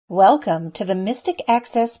Welcome to the Mystic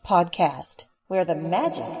Access Podcast, where the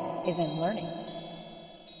magic is in learning.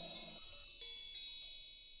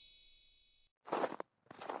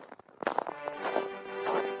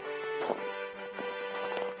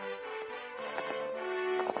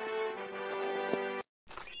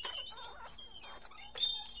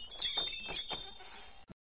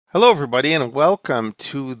 Hello, everybody, and welcome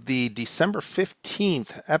to the December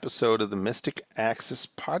 15th episode of the Mystic Access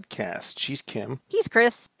Podcast. She's Kim. He's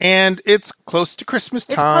Chris. And it's close to Christmas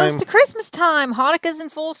time. It's close to Christmas time. Hanukkah's in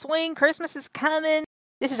full swing. Christmas is coming.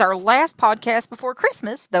 This is our last podcast before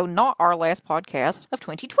Christmas, though not our last podcast of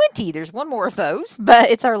 2020. There's one more of those, but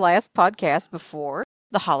it's our last podcast before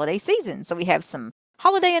the holiday season. So we have some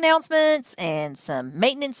holiday announcements and some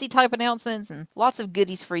maintenance-y type announcements and lots of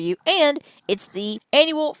goodies for you. And it's the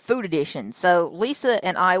annual food edition. So Lisa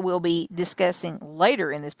and I will be discussing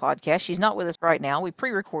later in this podcast. She's not with us right now. We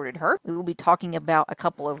pre-recorded her. We will be talking about a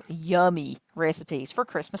couple of yummy recipes for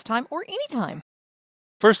Christmas time or anytime.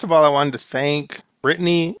 First of all, I wanted to thank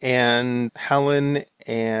Brittany and Helen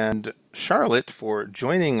and Charlotte for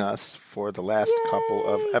joining us for the last couple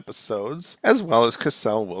of episodes, as well as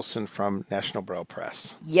Cassell Wilson from National Braille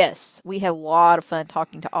Press. Yes, we had a lot of fun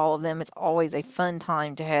talking to all of them. It's always a fun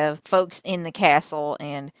time to have folks in the castle,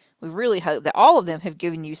 and we really hope that all of them have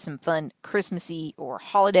given you some fun Christmassy or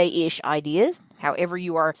holiday-ish ideas, however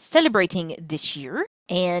you are celebrating this year.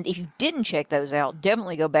 And if you didn't check those out,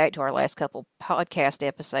 definitely go back to our last couple podcast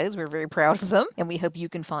episodes. We're very proud of them, and we hope you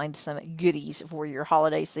can find some goodies for your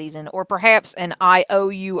holiday season, or perhaps an I owe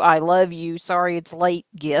you, I love you, sorry it's late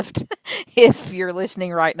gift if you're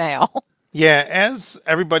listening right now. Yeah, as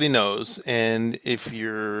everybody knows, and if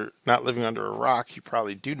you're not living under a rock, you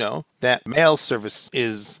probably do know, that mail service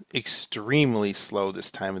is extremely slow this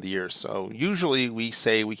time of the year. So usually we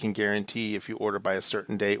say we can guarantee if you order by a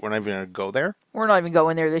certain date, we're not even going to go there. We're not even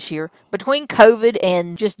going there this year. Between COVID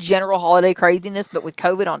and just general holiday craziness, but with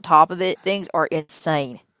COVID on top of it, things are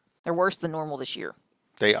insane. They're worse than normal this year.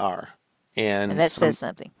 They are. And that says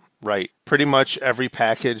something. Right. Pretty much every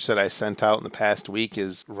package that I sent out in the past week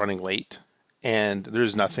is running late, and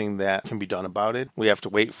there's nothing that can be done about it. We have to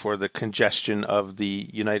wait for the congestion of the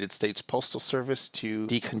United States Postal Service to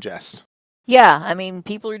decongest. Yeah, I mean,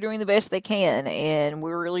 people are doing the best they can, and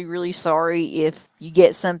we're really, really sorry if you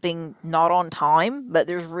get something not on time, but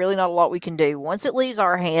there's really not a lot we can do. Once it leaves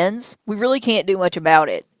our hands, we really can't do much about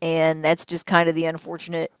it, and that's just kind of the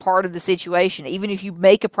unfortunate part of the situation. Even if you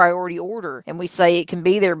make a priority order, and we say it can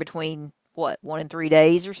be there between, 1 and 3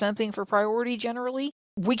 days or something for priority generally,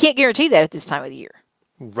 we can't guarantee that at this time of the year.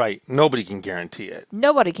 Right. Nobody can guarantee it.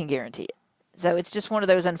 Nobody can guarantee it. So it's just one of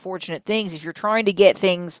those unfortunate things. If you're trying to get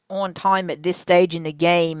things on time at this stage in the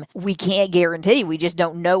game, we can't guarantee. We just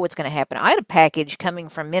don't know what's going to happen. I had a package coming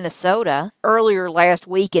from Minnesota earlier last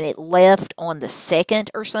week, and it left on the 2nd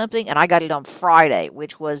or something, and I got it on Friday,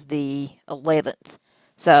 which was the 11th.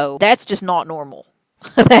 So that's just not normal.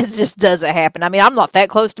 That just doesn't happen. I mean, I'm not that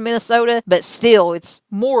close to Minnesota, but still, it's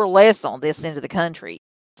more or less on this end of the country.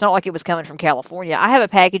 It's not like it was coming from California. I have a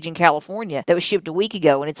package in California that was shipped a week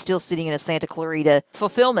ago, and it's still sitting in a Santa Clarita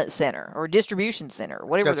fulfillment center or distribution center,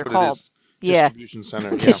 whatever they're called. It is. Yeah. Distribution center.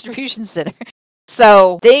 Yeah. Distribution center.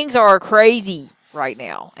 So things are crazy right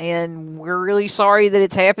now, and we're really sorry that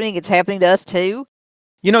it's happening. It's happening to us too.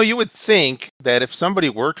 You know, you would think that if somebody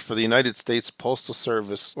worked for the United States Postal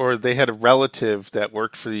Service, or they had a relative that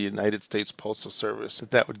worked for the United States Postal Service,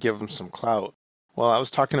 that would give them some clout. Well, I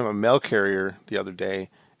was talking to a mail carrier the other day,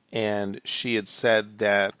 and she had said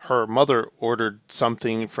that her mother ordered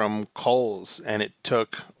something from Kohl's, and it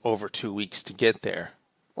took over 2 weeks to get there.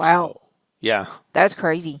 Wow. So, yeah. That's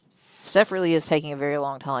crazy. Stuff really is taking a very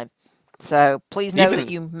long time. So please know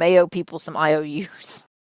that you may owe people some IOUs.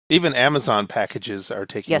 Even Amazon packages are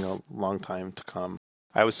taking a long time to come.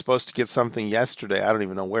 I was supposed to get something yesterday. I don't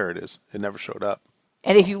even know where it is. It never showed up.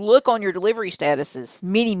 And if you look on your delivery statuses,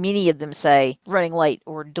 many of them say running late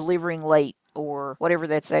or delivering late or whatever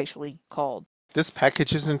that's actually called. This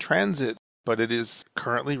package is in transit, but it is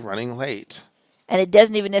currently running late. And it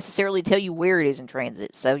doesn't even necessarily tell you where it is in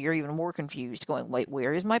transit, so you're even more confused going, wait,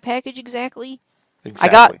 where is my package exactly? I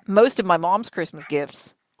got most of my mom's Christmas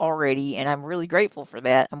gifts already, and I'm really grateful for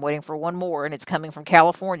that. I'm waiting for one more, and it's coming from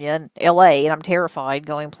California and LA, and I'm terrified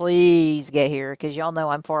going, please get here, because y'all know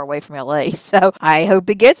I'm far away from LA, so I hope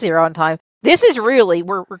it gets here on time. This is really,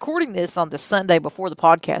 we're recording this on the Sunday before the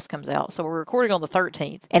podcast comes out, so we're recording on the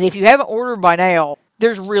 13th, and if you haven't ordered by now,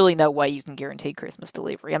 there's really no way you can guarantee Christmas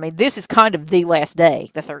delivery. I mean, this is kind of the last day,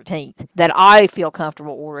 the 13th, that I feel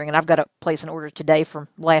comfortable ordering, and I've got to place an order today from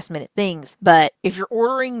last minute things, but if you're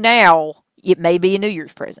ordering now, it may be a New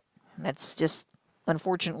Year's present. That's just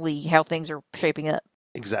unfortunately, how things are shaping up.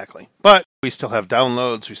 Exactly. But we still have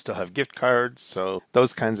downloads, we still have gift cards, so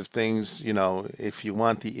those kinds of things, if you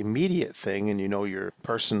want the immediate thing and your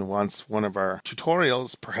person wants one of our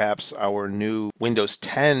tutorials, perhaps our new Windows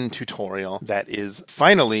 10 tutorial that is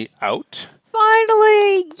finally out.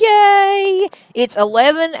 Finally! Yay! It's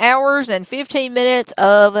 11 hours and 15 minutes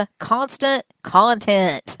of constant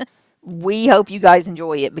content. We hope you guys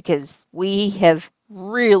enjoy it because we have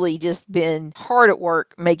really just been hard at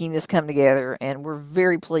work making this come together, and we're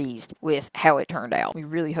very pleased with how it turned out. We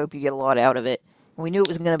really hope you get a lot out of it. We knew it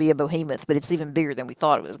was going to be a behemoth, but it's even bigger than we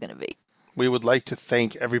thought it was going to be. We would like to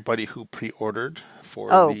thank everybody who pre-ordered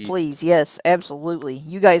for please, yes, absolutely.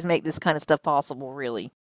 You guys make this kind of stuff possible,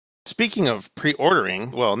 really. Speaking of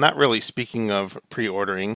pre-ordering, well, not really speaking of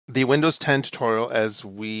pre-ordering, the Windows 10 tutorial, as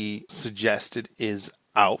we suggested, is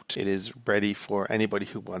out. It is ready for anybody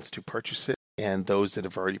who wants to purchase it. And those that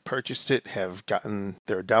have already purchased it have gotten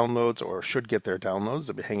their downloads or should get their downloads.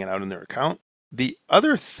 They'll be hanging out in their account. The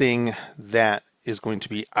other thing that is going to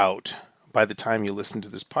be out by the time you listen to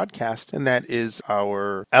this podcast, and that is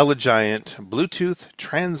our Elegiant Bluetooth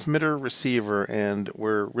transmitter receiver. And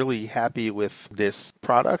we're really happy with this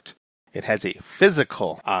product. It has a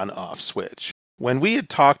physical on-off switch. When we had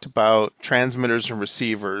talked about transmitters and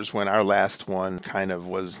receivers, when our last one kind of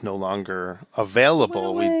was no longer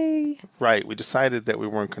available, we decided that we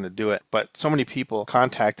weren't going to do it. But so many people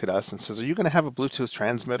contacted us and says, "Are you going to have a Bluetooth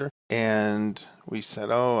transmitter?" And we said,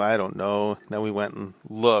 "Oh, I don't know." Then we went and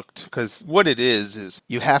looked, because what it is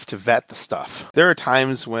you have to vet the stuff. There are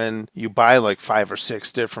times when you buy like 5 or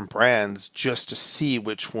 6 different brands just to see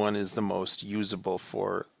which one is the most usable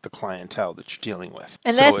for the clientele that you're dealing with.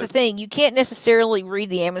 And that's the thing. You can't necessarily read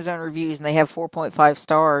the Amazon reviews and they have 4.5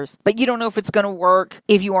 stars, but you don't know if it's going to work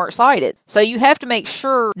if you aren't sighted. So you have to make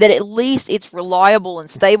sure that at least it's reliable and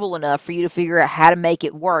stable enough for you to figure out how to make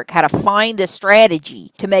it work, how to find a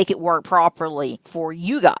strategy to make it work properly for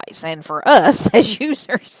you guys and for us as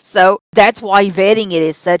users. So that's why vetting it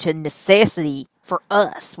is such a necessity for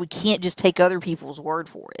us. We can't just take other people's word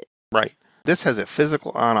for it. Right. This has a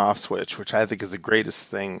physical on-off switch, which I think is the greatest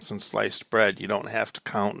thing since sliced bread. You don't have to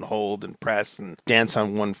count and hold and press and dance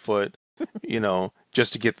on one foot,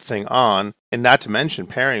 just to get the thing on. And not to mention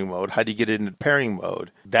pairing mode. How do you get it into pairing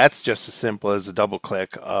mode? That's just as simple as a double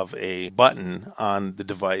click of a button on the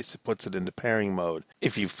device. It puts it into pairing mode.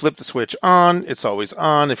 If you flip the switch on, it's always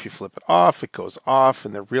on. If you flip it off, it goes off.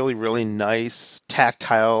 And they're really, really nice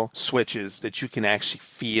tactile switches that you can actually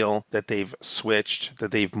feel that they've switched,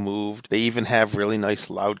 that they've moved. They even have really nice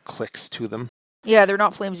loud clicks to them. Yeah, they're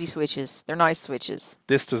not flimsy switches. They're nice switches.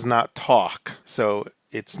 This does not talk, so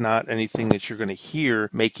it's not anything that you're going to hear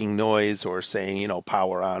making noise or saying,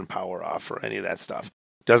 power on, power off, or any of that stuff.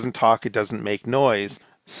 It doesn't talk, it doesn't make noise.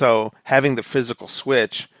 So having the physical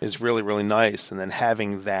switch is really, really nice. And then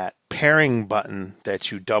having that pairing button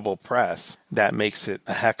that you double press, that makes it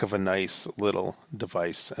a heck of a nice little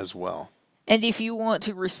device as well. And if you want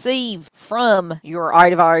to receive from your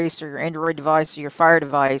iDevice or your Android device or your Fire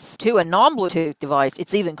device to a non-Bluetooth device,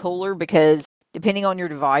 it's even cooler because depending on your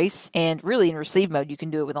device, and really in receive mode, you can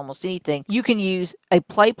do it with almost anything. You can use a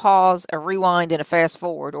play, pause, a rewind, and a fast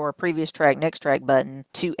forward, or a previous track, next track button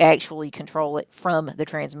to actually control it from the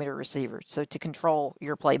transmitter receiver. So to control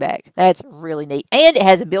your playback. That's really neat. And it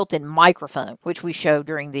has a built-in microphone, which we showed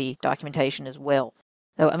during the documentation as well.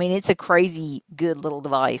 So, it's a crazy good little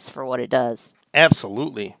device for what it does.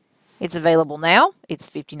 Absolutely. It's available now. It's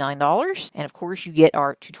 $59. And of course, you get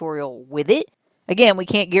our tutorial with it. Again, we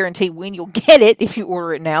can't guarantee when you'll get it if you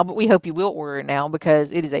order it now, but we hope you will order it now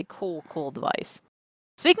because it is a cool, cool device.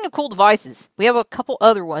 Speaking of cool devices, we have a couple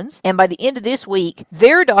other ones, and by the end of this week,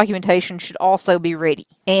 their documentation should also be ready.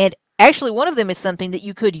 And actually, one of them is something that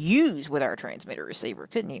you could use with our transmitter receiver,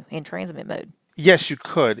 couldn't you, in transmit mode? Yes, you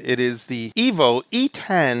could. It is the Evo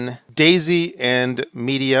E10 DAISY and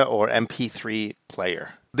Media or MP3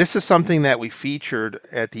 player. This is something that we featured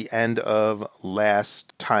at the end of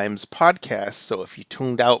last time's podcast. So if you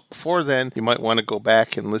tuned out before then, you might want to go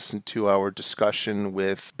back and listen to our discussion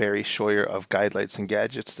with Barry Scheuer of Guidelights and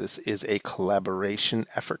Gadgets. This is a collaboration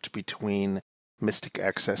effort between Mystic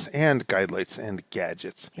Access and Guidelights and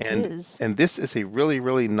Gadgets. And this is a really,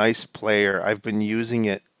 really nice player. I've been using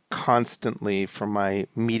it constantly for my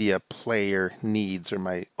media player needs, or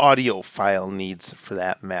my audio file needs for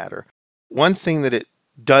that matter. One thing that it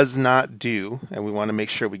does not do, and we want to make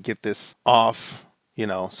sure we get this off,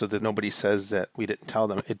 so that nobody says that we didn't tell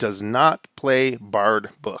them, it does not play Bard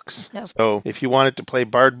books. No. So if you wanted to play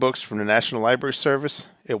Bard books from the National Library Service,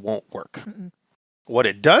 it won't work. Mm-mm. What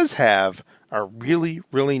it does have are really,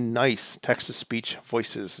 really nice text-to-speech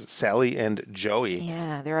voices, Sally and Joey.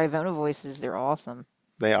 Yeah, they're Ivona voices. They're awesome.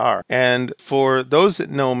 They are. And for those that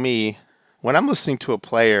know me, when I'm listening to a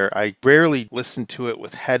player, I rarely listen to it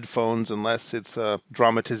with headphones unless it's a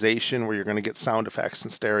dramatization where you're going to get sound effects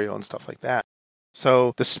and stereo and stuff like that.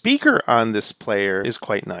 So the speaker on this player is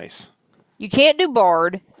quite nice. You can't do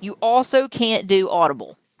Bard. You also can't do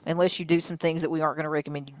Audible unless you do some things that we aren't going to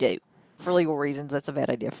recommend you do. For legal reasons, that's a bad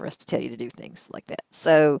idea for us to tell you to do things like that.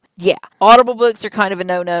 So, yeah, Audible books are kind of a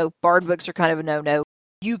no-no. Bard books are kind of a no-no.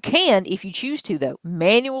 You can, if you choose to, though,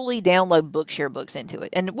 manually download Bookshare books into it.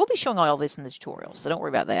 And we'll be showing all this in the tutorial, so don't worry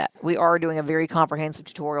about that. We are doing a very comprehensive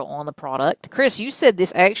tutorial on the product. Chris, you said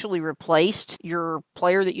this actually replaced your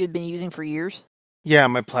player that you'd been using for years? Yeah,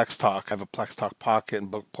 my Plex Talk. I have a Plex Talk Pocket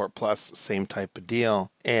and Bookport Plus, same type of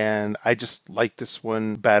deal. And I just like this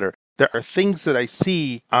one better. There are things that I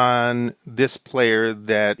see on this player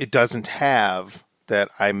that it doesn't have that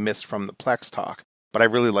I miss from the Plex Talk. But I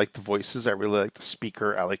really like the voices. I really like the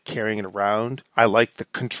speaker. I like carrying it around. I like the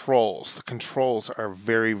controls. The controls are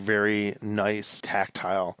very, very nice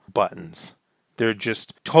tactile buttons. They're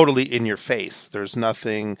just totally in your face. There's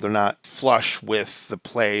nothing, they're not flush with the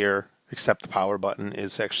player, except the power button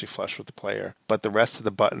is actually flush with the player. But the rest of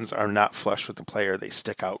the buttons are not flush with the player. They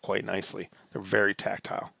stick out quite nicely. They're very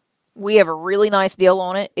tactile. We have a really nice deal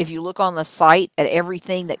on it. If you look on the site at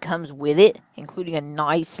everything that comes with it, including a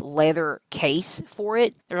nice leather case for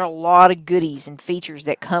it, there's a lot of goodies and features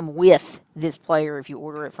that come with this player if you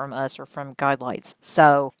order it from us or from Guidelights.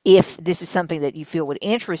 So if this is something that you feel would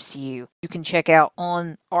interest you, you can check out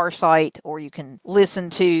on our site, or you can listen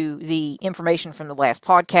to the information from the last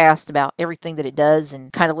podcast about everything that it does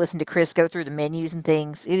and kind of listen to Chris go through the menus and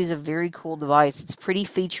things. It is a very cool device. It's pretty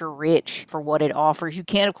feature rich for what it offers. You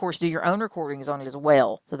can, of course, do your own recordings on it as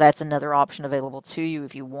well. So that's another option available to you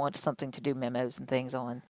if you want something to do memos and things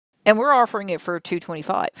on. And we're offering it for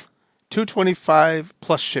 $225. $225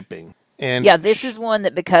 plus shipping. And yeah, this is one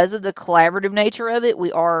that, because of the collaborative nature of it,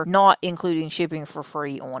 we are not including shipping for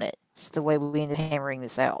free on it. It's the way we ended up hammering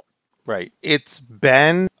this out. Right. It's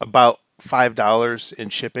been about $5 in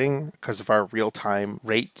shipping because of our real-time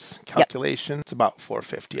rates calculation. Yep. It's about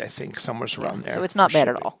 $4.50, I think, somewhere around there. So it's not bad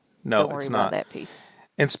at all. No, Don't worry it's about not. That piece.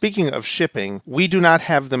 And speaking of shipping, we do not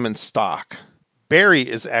have them in stock. Barry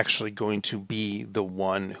is actually going to be the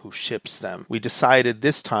one who ships them. We decided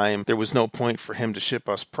this time there was no point for him to ship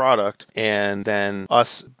us product and then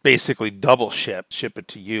us basically double ship it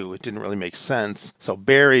to you. It didn't really make sense. So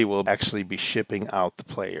Barry will actually be shipping out the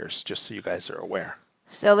players, just so you guys are aware.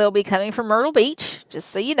 So they'll be coming from Myrtle Beach, just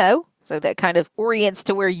so you know. So that kind of orients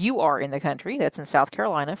to where you are in the country. That's in South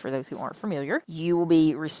Carolina, for those who aren't familiar. You will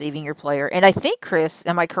be receiving your player. And I think, Chris,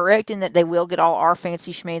 am I correct in that they will get all our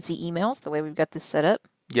fancy schmancy emails the way we've got this set up?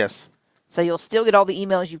 Yes. So you'll still get all the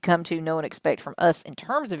emails you've come to know and expect from us in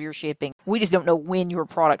terms of your shipping. We just don't know when your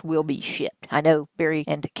product will be shipped. I know Barry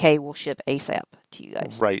and Kay will ship ASAP to you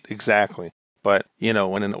guys. Right, exactly. But, you know,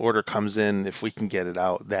 when an order comes in, if we can get it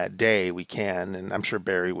out that day, we can. And I'm sure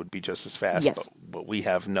Barry would be just as fast. Yes. But we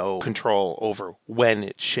have no control over when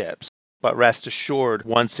it ships. But rest assured,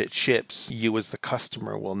 once it ships, you as the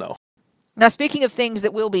customer will know. Now, speaking of things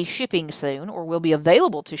that will be shipping soon, or will be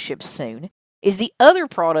available to ship soon, is the other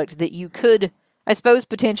product that you could, I suppose,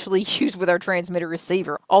 potentially use with our transmitter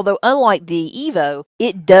receiver. Although, unlike the Evo,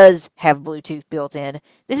 it does have Bluetooth built in.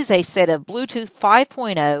 This is a set of Bluetooth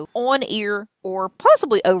 5.0 on-ear or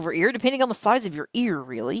possibly over-ear, depending on the size of your ear,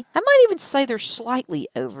 really. I might even say they're slightly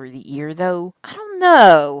over the ear, though. I don't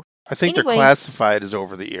know. I think they're classified as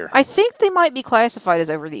over the ear. I think they might be classified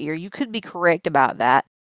as over the ear. You could be correct about that.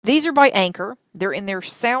 These are by Anker. They're in their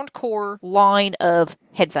Soundcore line of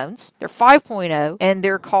headphones. They're 5.0, and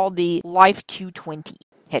they're called the Life Q20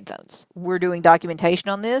 headphones. We're doing documentation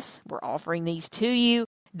on this. We're offering these to you.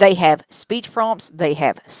 They have speech prompts, they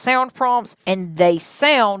have sound prompts, and they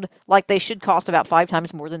sound like they should cost about 5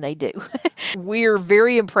 times more than they do. We're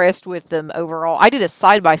very impressed with them overall. I did a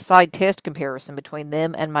side-by-side test comparison between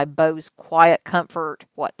them and my Bose Quiet Comfort.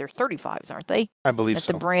 They're 35s, aren't they? I believe That's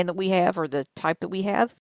so. the brand that we have, or the type that we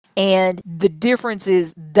have. And the difference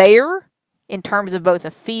is there in terms of both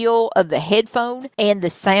the feel of the headphone and the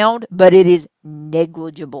sound, but it is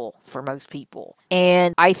negligible for most people.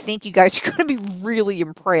 And I think you guys are going to be really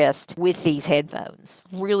impressed with these headphones.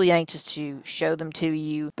 Really anxious to show them to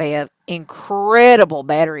you. They have incredible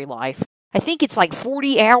battery life. I think it's like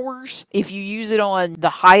 40 hours if you use it on the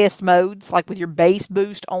highest modes, like with your bass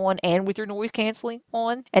boost on and with your noise canceling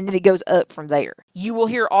on, and then it goes up from there. You will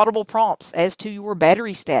hear audible prompts as to your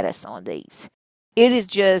battery status on these. It is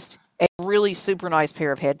just a really super nice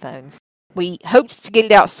pair of headphones. We hoped to get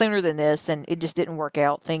it out sooner than this, and it just didn't work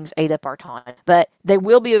out. Things ate up our time. But they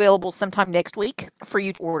will be available sometime next week for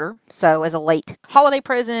you to order. So as a late holiday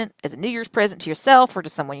present, as a New Year's present to yourself or to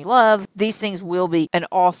someone you love, these things will be an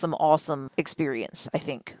awesome, awesome experience, I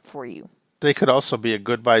think, for you. They could also be a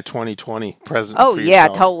goodbye 2020 present for yourself. Yeah,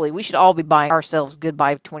 totally. We should all be buying ourselves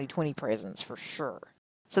goodbye 2020 presents for sure.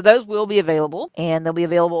 So those will be available, and they'll be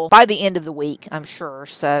available by the end of the week, I'm sure.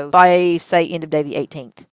 So by, say, end of day the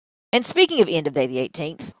 18th. And speaking of end of day the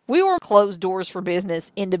 18th, we will close doors for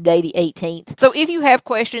business end of day the 18th. So if you have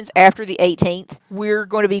questions after the 18th, we're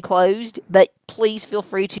going to be closed, but please feel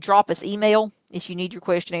free to drop us email if you need your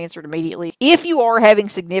question answered immediately. If you are having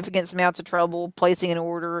significant amounts of trouble placing an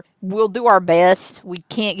order, we'll do our best. We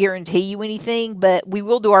can't guarantee you anything, but we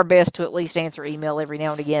will do our best to at least answer email every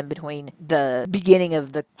now and again between the beginning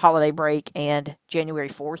of the holiday break and January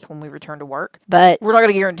 4th when we return to work. But we're not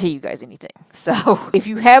going to guarantee you guys anything. So if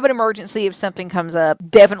you have an emergency, if something comes up,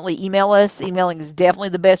 definitely email us. Emailing is definitely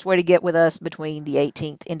the best way to get with us between the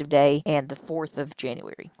 18th end of day and the 4th of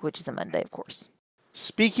January, which is a Monday, of course.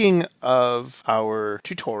 Speaking of our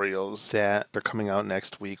tutorials that are coming out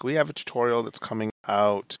next week, we have a tutorial that's coming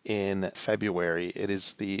out in February. It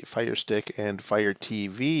is the Fire Stick and Fire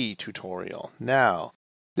TV tutorial. Now,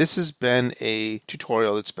 this has been a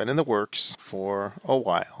tutorial that's been in the works for a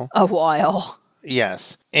while. A while.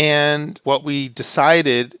 Yes. And what we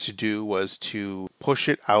decided to do was to push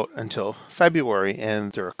it out until February,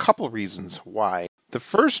 and there are a couple reasons why. The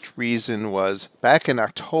first reason was back in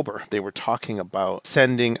October, they were talking about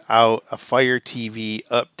sending out a Fire TV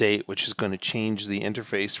update, which is going to change the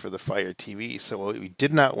interface for the Fire TV. So what we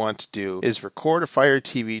did not want to do is record a Fire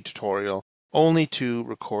TV tutorial only to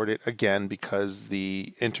record it again because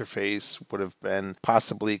the interface would have been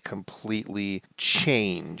possibly completely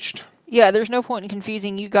changed. Yeah, there's no point in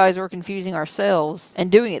confusing you guys or confusing ourselves and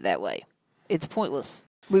doing it that way. It's pointless.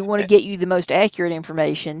 We want to get you the most accurate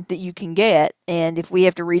information that you can get, and if we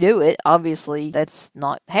have to redo it, obviously that's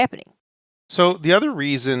not happening. So the other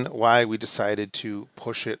reason why we decided to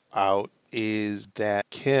push it out is that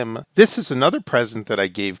Kim, this is another present that I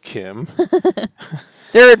gave Kim.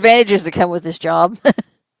 There are advantages that come with this job.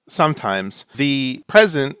 Sometimes. The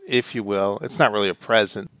present, if you will, it's not really a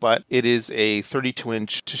present, but it is a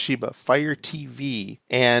 32-inch Toshiba Fire TV,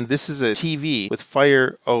 and this is a TV with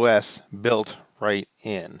Fire OS built right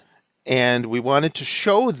in. And we wanted to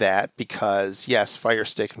show that because, yes, Fire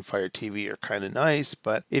Stick and Fire TV are kind of nice,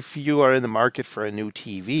 but if you are in the market for a new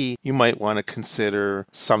TV, you might want to consider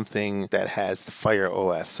something that has the Fire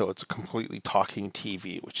OS, so it's a completely talking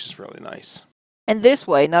TV, which is really nice. And this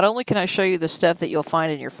way, not only can I show you the stuff that you'll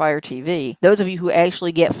find in your Fire TV, those of you who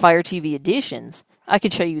actually get Fire TV editions, I can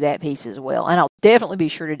show you that piece as well. And I'll definitely be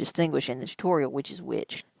sure to distinguish in the tutorial which is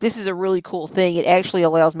which. This is a really cool thing. It actually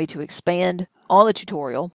allows me to expand on the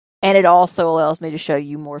tutorial, and it also allows me to show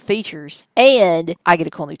you more features, and I get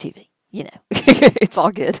a cool new TV. You know, it's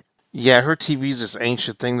all good. Yeah, her TV's this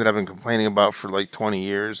ancient thing that I've been complaining about for like 20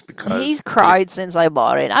 years because... He's cried since I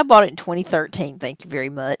bought it. I bought it in 2013, thank you very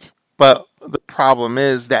much. But the problem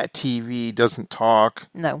is that TV doesn't talk.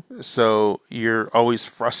 No. So you're always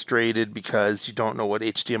frustrated because you don't know what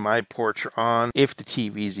HDMI ports are on, if the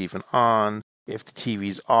TV's even on, if the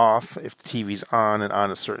TV's off, if the TV's on and on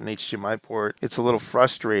a certain HDMI port. It's a little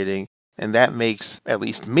frustrating, and that makes, at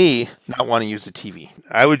least me, not want to use the TV.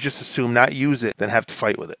 I would just assume not use it than have to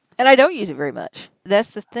fight with it. And I don't use it very much.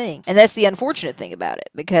 That's the thing. And that's the unfortunate thing about it,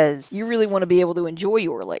 because you really want to be able to enjoy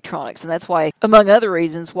your electronics. And that's why, among other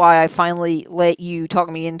reasons, why I finally let you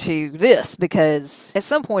talk me into this, because at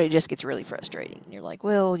some point it just gets really frustrating. You're like,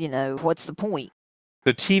 well, you know, what's the point?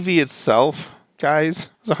 The TV itself,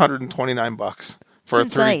 guys, is $129 for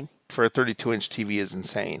it's insane. For a 32-inch TV is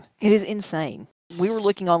insane. It is insane. We were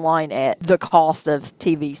looking online at the cost of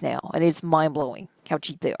TVs now, and it's mind-blowing how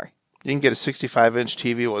cheap they are. You can get a 65-inch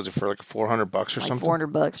TV, what was it, for like $400 or like something?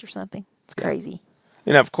 $400 or something. It's crazy.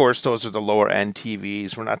 And of course, those are the lower-end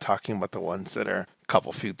TVs. We're not talking about the ones that are a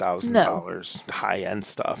couple few $1,000, the high-end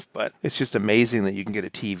stuff. But it's just amazing that you can get a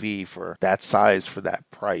TV for that size for that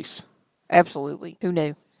price. Absolutely. Who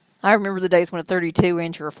knew? I remember the days when a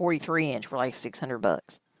 32-inch or a 43-inch were like $600.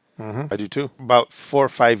 I do too. About 4 or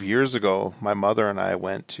 5 years ago, my mother and I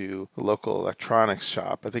went to a local electronics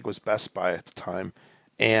shop. I think it was Best Buy at the time.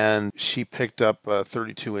 And she picked up a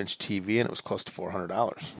 32-inch TV, and it was close to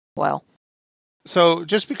 $400. Wow. So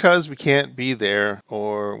just because we can't be there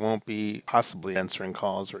or won't be possibly answering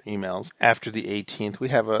calls or emails after the 18th, we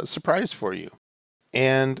have a surprise for you.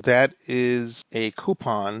 And that is a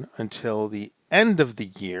coupon until the end of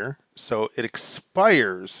the year. So it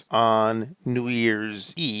expires on New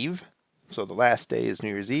Year's Eve So the last day is New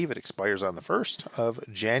Year's Eve. It expires on the 1st of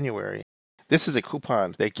January. This is a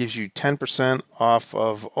coupon that gives you 10% off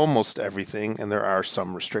of almost everything, and there are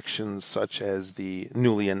some restrictions, such as the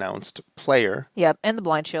newly announced player. Yep, and the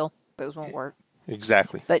blind shell. Those won't work.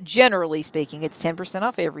 Exactly. But generally speaking, it's 10%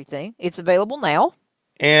 off everything. It's available now.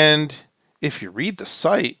 And if you read the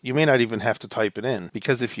site, you may not even have to type it in,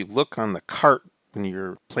 because if you look on the cart when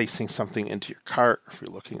you're placing something into your cart, or if you're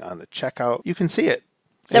looking on the checkout, you can see it.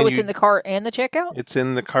 So it's in the cart and the checkout? It's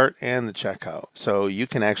in the cart and the checkout. So you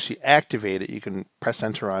can actually activate it. You can press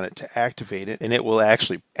enter on it to activate it, and it will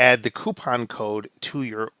actually add the coupon code to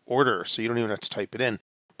your order, so you don't even have to type it in.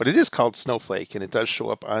 But it is called Snowflake, and it does show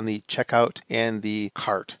up on the checkout and the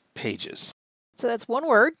cart pages. So that's one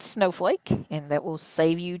word, Snowflake, and that will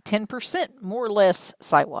save you 10%, more or less,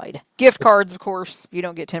 site-wide. Gift cards, of course, you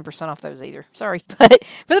don't get 10% off those either. Sorry. But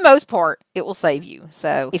for the most part, it will save you.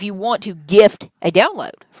 So if you want to gift a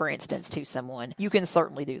download, for instance, to someone, you can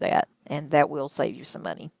certainly do that, and that will save you some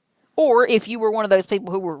money. Or if you were one of those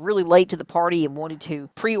people who were really late to the party and wanted to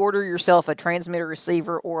pre-order yourself a transmitter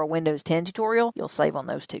receiver or a Windows 10 tutorial, you'll save on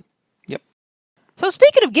those too. Yep. So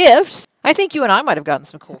speaking of gifts, I think you and I might have gotten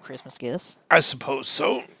some cool Christmas gifts. I suppose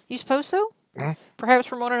so. You suppose so? Mm-hmm. Perhaps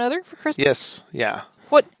from one another for Christmas? Yes, yeah.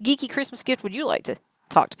 What geeky Christmas gift would you like to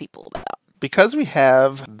talk to people about? Because we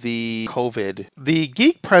have the COVID, the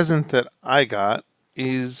geek present that I got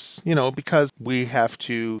is, because we have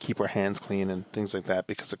to keep our hands clean and things like that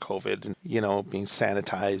because of COVID and, being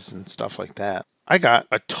sanitized and stuff like that. I got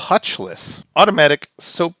a touchless automatic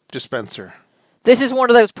soap dispenser. This is one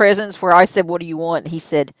of those presents where I said, what do you want? And he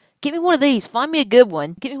said, get me one of these. Find me a good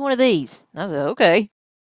one. Get me one of these. And I said, okay.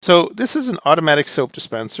 So this is an automatic soap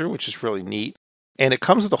dispenser, which is really neat. And it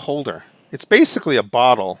comes with a holder. It's basically a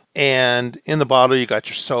bottle. And in the bottle, you got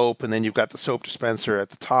your soap, and then you've got the soap dispenser at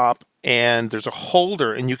the top. And there's a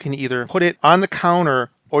holder, and you can either put it on the counter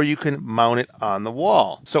or you can mount it on the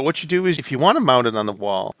wall. So what you do is, if you want to mount it on the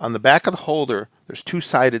wall, on the back of the holder, there's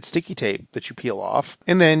two-sided sticky tape that you peel off.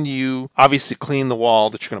 And then you obviously clean the wall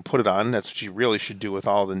that you're going to put it on. That's what you really should do with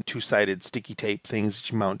all the two-sided sticky tape things that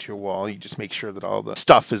you mount to your wall. You just make sure that all the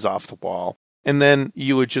stuff is off the wall. And then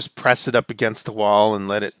you would just press it up against the wall and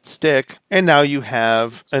let it stick. And now you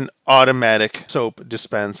have an automatic soap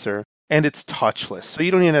dispenser, and it's touchless. So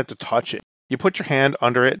you don't even have to touch it. You put your hand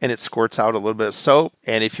under it, and it squirts out a little bit of soap.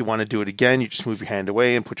 And if you want to do it again, you just move your hand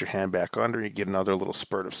away and put your hand back under. You get another little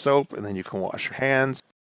spurt of soap, and then you can wash your hands.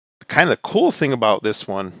 Kind of the cool thing about this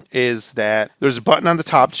one is that there's a button on the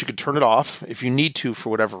top that you can turn it off if you need to for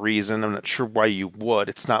whatever reason. I'm not sure why you would.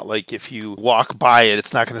 It's not like if you walk by it,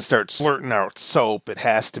 it's not going to start splurting out soap. It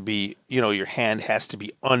has to be, your hand has to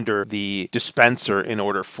be under the dispenser in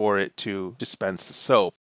order for it to dispense the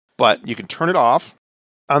soap. But you can turn it off.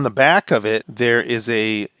 On the back of it, there is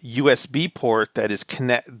a USB port that is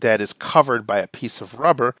covered by a piece of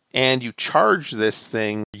rubber, and you charge this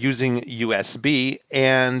thing using USB,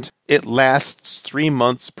 and it lasts 3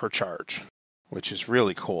 months per charge, which is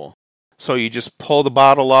really cool. So you just pull the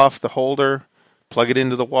bottle off the holder, plug it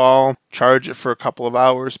into the wall, charge it for a couple of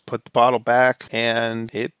hours, put the bottle back,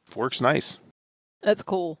 and it works nice. That's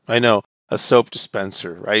cool. I know. A soap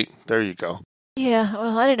dispenser, right? There you go. Yeah,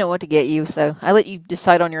 well, I didn't know what to get you, so I let you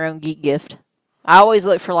decide on your own geek gift. I always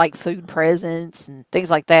look for, food presents and things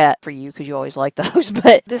like that for you, because you always like those,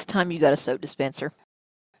 but this time you got a soap dispenser.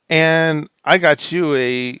 And I got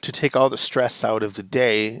you to take all the stress out of the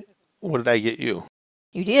day. What did I get you?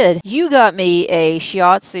 You did. You got me a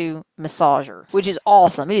shiatsu massager, which is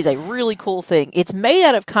awesome. It is a really cool thing. It's made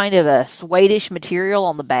out of kind of a suede-ish material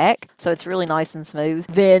on the back, so it's really nice and smooth.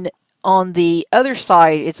 Then on the other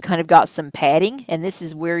side, it's kind of got some padding, and this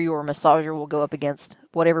is where your massager will go up against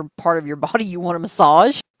whatever part of your body you want to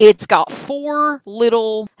massage. It's got 4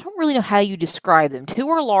 little, I don't really know how you describe them. 2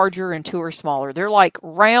 are larger and 2 are smaller. They're like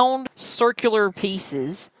round circular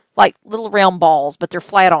pieces, like little round balls, but they're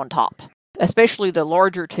flat on top. Especially the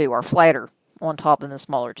larger 2 are flatter on top than the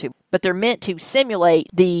smaller 2. But they're meant to simulate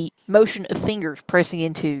the motion of fingers pressing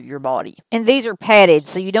into your body. And these are padded,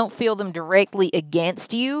 so you don't feel them directly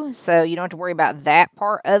against you, so you don't have to worry about that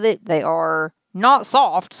part of it. They are not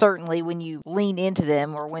soft, certainly, when you lean into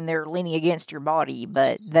them or when they're leaning against your body,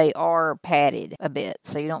 but they are padded a bit,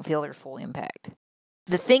 so you don't feel their full impact.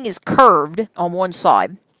 The thing is curved on one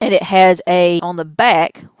side, and it has on the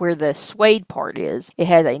back, where the suede part is, it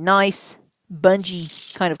has a nice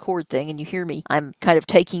bungee kind of cord thing, and you hear me. I'm kind of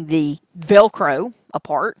taking the Velcro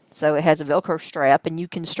apart, so it has a Velcro strap, and you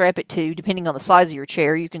can strap it to, depending on the size of your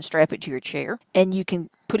chair, you can strap it to your chair, and you can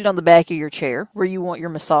put it on the back of your chair where you want your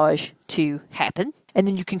massage to happen. And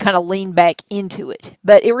then you can kind of lean back into it.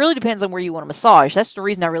 But it really depends on where you want to massage. That's the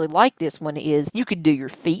reason I really like this one is you could do your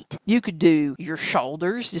feet. You could do your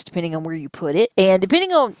shoulders, just depending on where you put it. And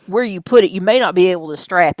depending on where you put it, you may not be able to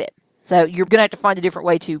strap it. So you're going to have to find a different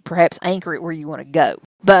way to perhaps anchor it where you want to go.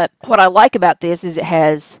 But what I like about this is it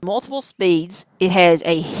has multiple speeds. It has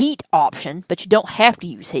a heat option, but you don't have to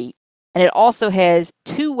use heat. And it also has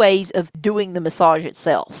 2 ways of doing the massage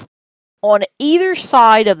itself. On either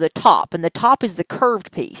side of the top, and the top is the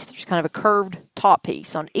curved piece, there's kind of a curved top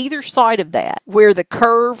piece. On either side of that, where the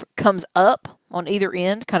curve comes up on either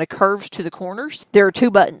end, kind of curves to the corners, there are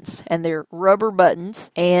 2 buttons, and they're rubber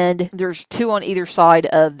buttons, and there's 2 on either side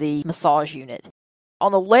of the massage unit.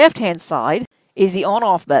 On the left-hand side is the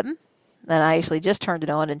on-off button, and I actually just turned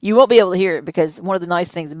it on, and you won't be able to hear it because one of the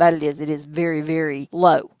nice things about it is very, very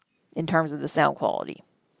low in terms of the sound quality.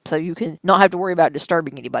 So you can not have to worry about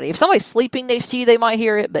disturbing anybody. If somebody's sleeping next to you, they might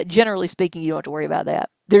hear it, but generally speaking, you don't have to worry about that.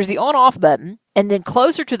 There's the on-off button, and then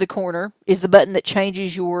closer to the corner is the button that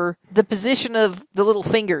changes the position of the little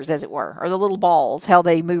fingers, as it were, or the little balls, how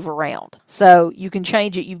they move around. So you can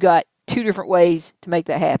change it. You've got 2 different ways to make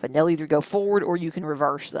that happen. They'll either go forward or you can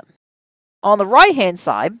reverse them. On the right-hand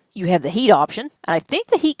side, you have the heat option, and I think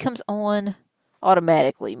the heat comes on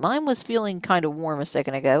automatically. Mine was feeling kind of warm a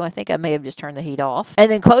second ago. I think I may have just turned the heat off. And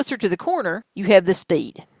then closer to the corner, you have the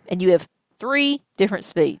speed. And you have 3 different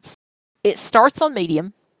speeds. It starts on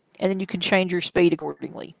medium, and then you can change your speed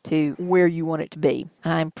accordingly to where you want it to be.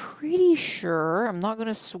 And I'm pretty sure, I'm not going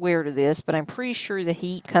to swear to this, but I'm pretty sure the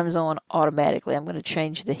heat comes on automatically. I'm going to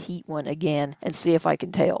change the heat one again and see if I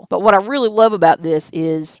can tell. But what I really love about this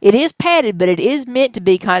is it is padded, but it is meant to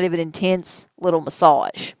be kind of an intense little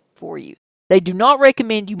massage for you. They do not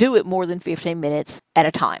recommend you do it more than 15 minutes at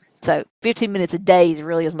a time. So 15 minutes a day is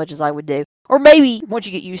really as much as I would do. Or maybe once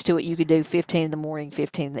you get used to it, you could do 15 in the morning,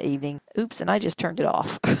 15 in the evening. Oops, and I just turned it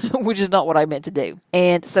off, which is not what I meant to do.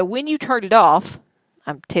 And so when you turn it off,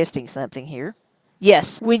 I'm testing something here.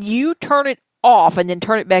 Yes, when you turn it off and then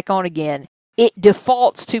turn it back on again, it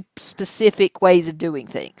defaults to specific ways of doing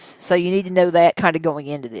things. So you need to know that kind of going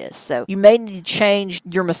into this. So you may need to change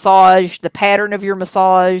your massage, the pattern of your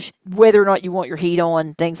massage, whether or not you want your heat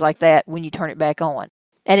on, things like that when you turn it back on.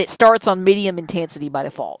 And it starts on medium intensity by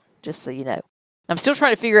default, just so you know. I'm still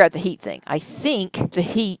trying to figure out the heat thing. I think the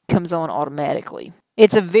heat comes on automatically.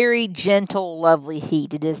 It's a very gentle, lovely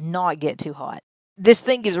heat. It does not get too hot. This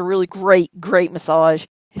thing gives a really great massage.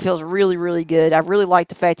 It feels really, really good. I really like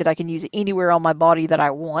the fact that I can use it anywhere on my body that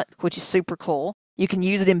I want, which is super cool. You can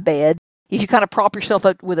use it in bed. If you kind of prop yourself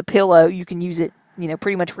up with a pillow, you can use it,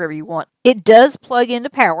 pretty much wherever you want. It does plug into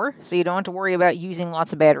power, so you don't have to worry about using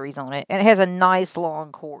lots of batteries on it. And it has a nice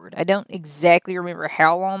long cord. I don't exactly remember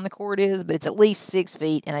how long the cord is, but it's at least 6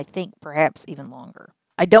 feet, and I think perhaps even longer.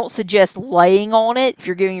 I don't suggest laying on it if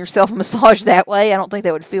you're giving yourself a massage that way. I don't think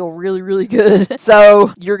that would feel really, really good.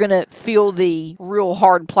 So you're going to feel the real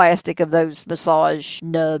hard plastic of those massage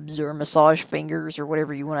nubs or massage fingers or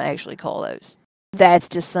whatever you want to actually call those. That's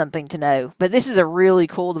just something to know. But this is a really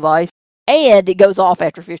cool device, and it goes off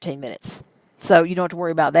after 15 minutes. So you don't have to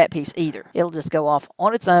worry about that piece either. It'll just go off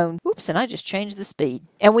on its own. Oops, and I just changed the speed.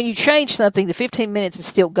 And when you change something, the 15 minutes is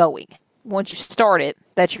still going. Once you start it,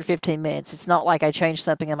 that's your 15 minutes. It's not like I changed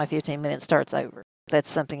something and my 15 minutes starts over.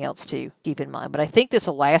 That's something else to keep in mind. But I think this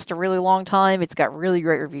will last a really long time. It's got really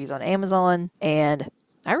great reviews on Amazon, and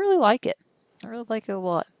I really like it. I really like it a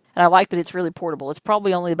lot. And I like that it's really portable. It's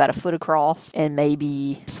probably only about 1 foot across and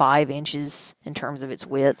maybe 5 inches in terms of its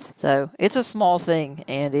width. So it's a small thing,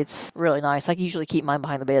 and it's really nice. I usually keep mine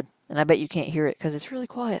behind the bed, and I bet you can't hear it because it's really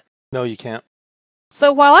quiet. No, you can't.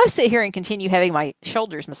 So while I sit here and continue having my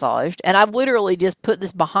shoulders massaged, and I've literally just put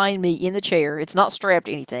this behind me in the chair, it's not strapped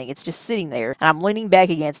to anything, it's just sitting there, and I'm leaning back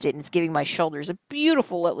against it, and it's giving my shoulders a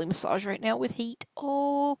beautiful, lovely massage right now with heat.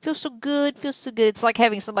 Oh, feels so good, feels so good. It's like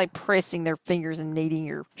having somebody pressing their fingers and kneading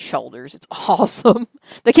your shoulders. It's awesome.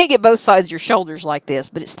 They can't get both sides of your shoulders like this,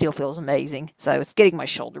 but it still feels amazing. So it's getting my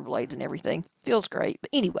shoulder blades and everything. Feels great.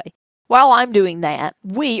 But anyway, while I'm doing that,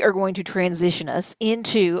 we are going to transition us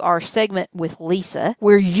into our segment with Lisa,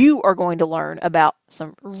 where you are going to learn about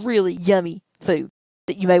some really yummy food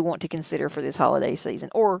that you may want to consider for this holiday season,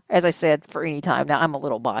 or, as I said, for any time. Now, I'm a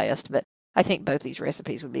little biased, but I think both these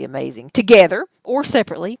recipes would be amazing together or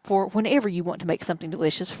separately for whenever you want to make something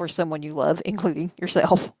delicious for someone you love, including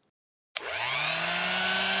yourself.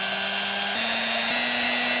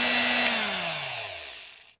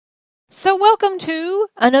 So welcome to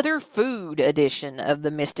another food edition of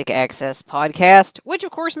the Mystic Access podcast, which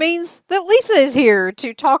of course means that Lisa is here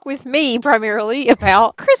to talk with me primarily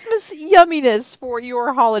about Christmas yumminess for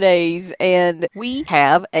your holidays. And we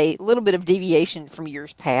have a little bit of deviation from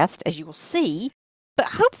years past, as you will see, but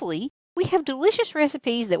hopefully we have delicious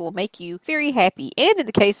recipes that will make you very happy. And in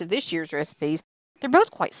the case of this year's recipes, they're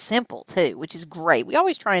both quite simple too, which is great. We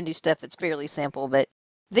always try and do stuff that's fairly simple, but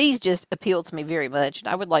these just appeal to me very much.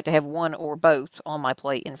 I would like to have one or both on my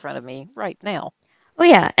plate in front of me right now. Oh,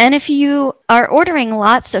 yeah. And if you are ordering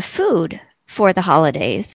lots of food for the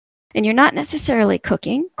holidays and you're not necessarily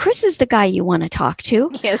cooking, Chris is the guy you want to talk to.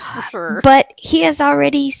 Yes, for sure. But he has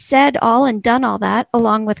already said all and done all that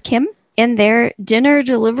along with Kim in their Dinner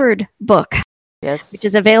Delivered book. Yes. Which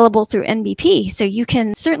is available through NBP. So you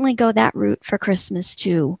can certainly go that route for Christmas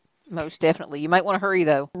too. Most definitely. You might want to hurry,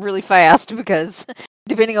 though, really fast because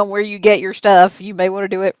depending on where you get your stuff, you may want to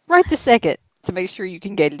do it right this second to make sure you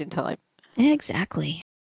can get it in time. Exactly.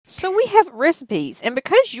 So we have recipes, and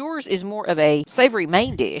because yours is more of a savory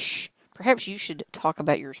main dish, perhaps you should talk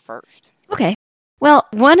about yours first. Okay. Well,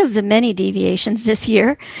 one of the many deviations this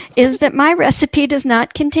year is that my recipe does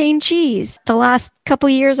not contain cheese. The last couple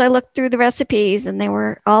years I looked through the recipes and they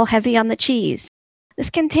were all heavy on the cheese. This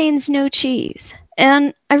contains no cheese.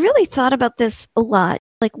 And I really thought about this a lot.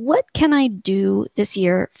 Like, what can I do this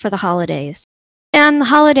year for the holidays? And the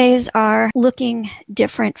holidays are looking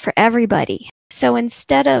different for everybody. So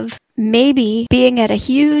instead of maybe being at a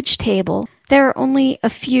huge table, there are only a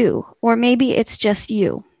few, or maybe it's just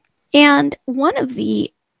you. And one of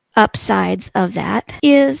the upsides of that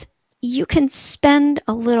is you can spend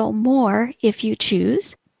a little more, if you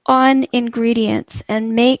choose, on ingredients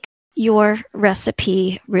and make your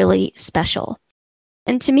recipe really special.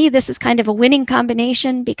 And to me, this is kind of a winning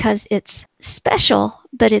combination because it's special,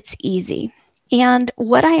 but it's easy. And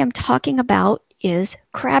what I am talking about is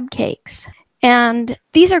crab cakes. And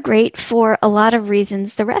these are great for a lot of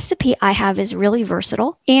reasons. The recipe I have is really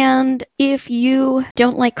versatile. And if you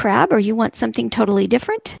don't like crab or you want something totally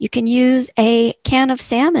different, you can use a can of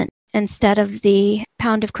salmon instead of the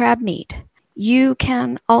pound of crab meat. You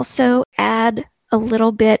can also add a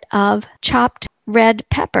little bit of chopped red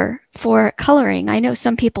pepper for coloring. I know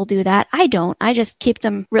some people do that. I don't. I just keep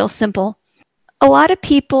them real simple. A lot of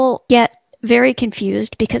people get very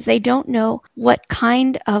confused because they don't know what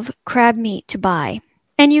kind of crab meat to buy.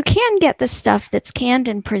 And you can get the stuff that's canned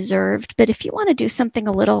and preserved, but if you want to do something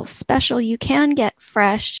a little special, you can get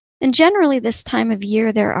fresh. And generally this time of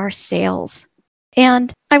year, there are sales.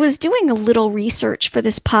 And I was doing a little research for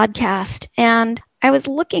this podcast, and I was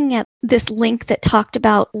looking at this link that talked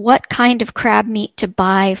about what kind of crab meat to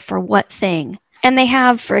buy for what thing. And they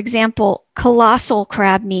have, for example, colossal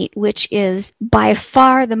crab meat, which is by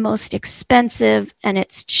far the most expensive, and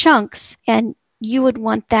it's chunks. And you would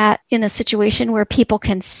want that in a situation where people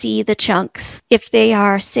can see the chunks. If they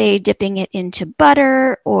are, say, dipping it into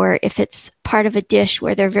butter, or if it's part of a dish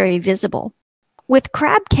where they're very visible. With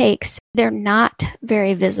crab cakes, they're not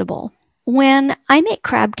very visible. When I make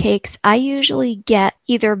crab cakes, I usually get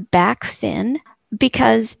either back fin,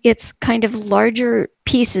 because it's kind of larger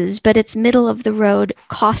pieces, but it's middle of the road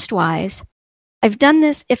cost-wise. I've done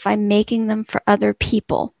this if I'm making them for other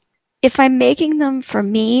people. If I'm making them for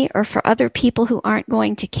me or for other people who aren't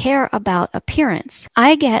going to care about appearance,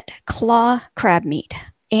 I get claw crab meat.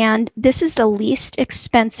 And this is the least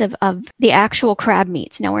expensive of the actual crab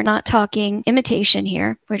meats. Now, we're not talking imitation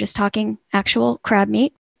here. We're just talking actual crab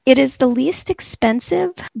meat. It is the least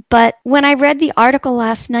expensive, but when I read the article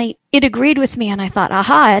last night, it agreed with me and I thought,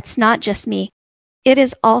 aha, it's not just me. It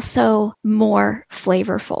is also more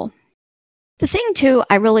flavorful. The thing too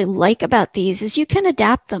I really like about these is you can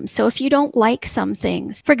adapt them. So if you don't like some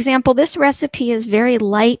things, for example, this recipe is very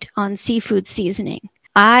light on seafood seasoning.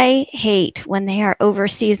 I hate when they are over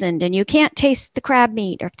seasoned and you can't taste the crab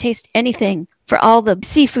meat or taste anything for all the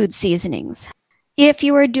seafood seasonings. If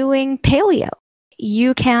you are doing paleo,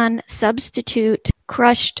 you can substitute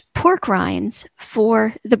crushed pork rinds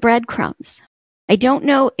for the breadcrumbs. I don't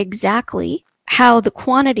know exactly how the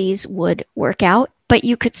quantities would work out, but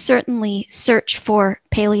you could certainly search for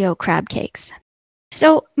paleo crab cakes.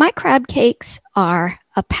 So my crab cakes are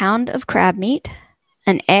a pound of crab meat,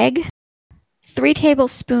 an egg, 3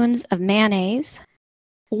 tablespoons of mayonnaise,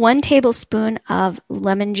 1 tablespoon of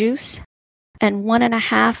lemon juice, and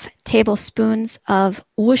 1.5 tablespoons of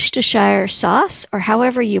Worcestershire sauce, or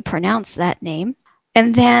however you pronounce that name,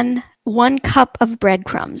 and then 1 cup of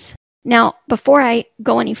breadcrumbs. Now, before I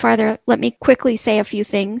go any farther, let me quickly say a few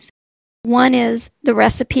things. One is the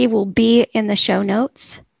recipe will be in the show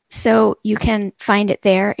notes, so you can find it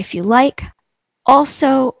there if you like.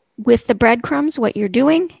 Also, with the breadcrumbs, what you're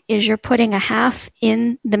doing is you're putting a half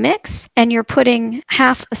in the mix and you're putting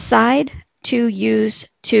half aside to use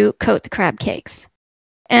to coat the crab cakes.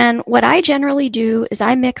 And what I generally do is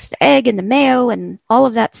I mix the egg and the mayo and all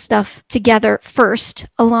of that stuff together first,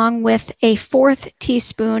 along with a 1/4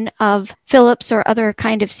 teaspoon of Phillips or other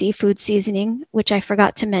kind of seafood seasoning, which I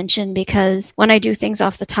forgot to mention because when I do things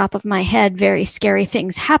off the top of my head, very scary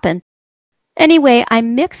things happen. Anyway, I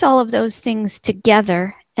mix all of those things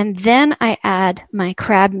together and then I add my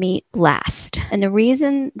crab meat last. And the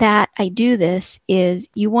reason that I do this is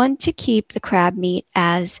you want to keep the crab meat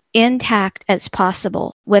as intact as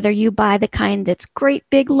possible, whether you buy the kind that's great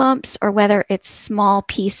big lumps or whether it's small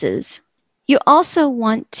pieces. You also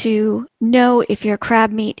want to know if your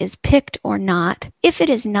crab meat is picked or not. If it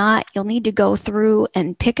is not, you'll need to go through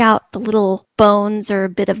and pick out the little bones or a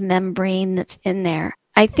bit of membrane that's in there.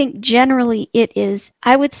 I think generally it is,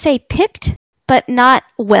 I would say picked, but not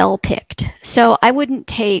well picked. So I wouldn't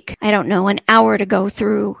take, an hour to go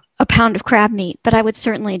through a pound of crab meat, but I would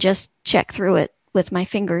certainly just check through it with my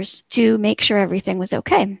fingers to make sure everything was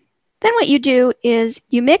okay. Then what you do is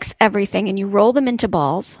you mix everything and you roll them into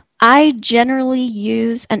balls. I generally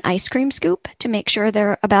use an ice cream scoop to make sure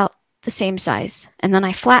they're about the same size. And then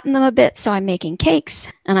I flatten them a bit so I'm making cakes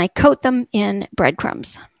and I coat them in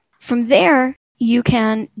breadcrumbs. From there, you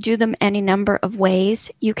can do them any number of ways.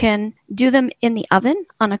 You can do them in the oven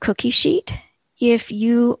on a cookie sheet. If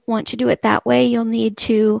you want to do it that way, you'll need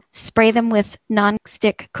to spray them with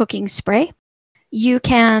non-stick cooking spray. You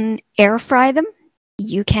can air fry them.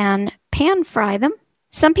 You can pan fry them.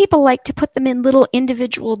 Some people like to put them in little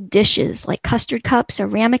individual dishes like custard cups or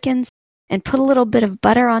ramekins and put a little bit of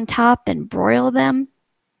butter on top and broil them.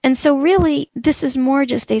 And so really, this is more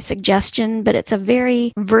just a suggestion, but it's a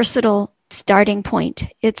very versatile starting point.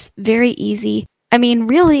 It's very easy. I mean,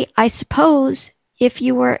 really, I suppose if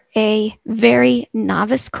you were a very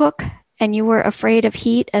novice cook and you were afraid of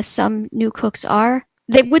heat, as some new cooks are,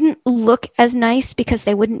 they wouldn't look as nice because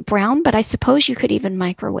they wouldn't brown, but I suppose you could even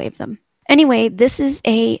microwave them. Anyway, this is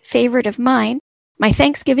a favorite of mine. My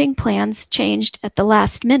Thanksgiving plans changed at the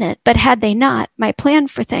last minute, but had they not, my plan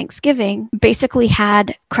for Thanksgiving basically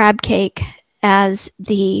had crab cake as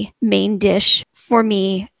the main dish for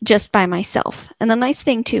me just by myself. And the nice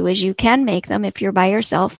thing too is you can make them if you're by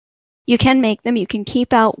yourself. You can make them, you can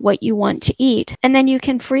keep out what you want to eat, and then you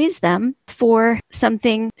can freeze them for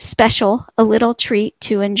something special, a little treat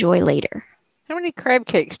to enjoy later. How many crab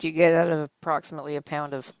cakes do you get out of approximately a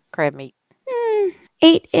pound of crab meat?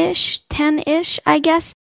 8-ish, 10-ish, I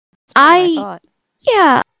guess. I thought.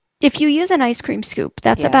 Yeah. If you use an ice cream scoop,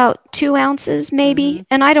 that's about 2 ounces maybe, Mm-hmm.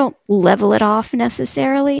 and I don't level it off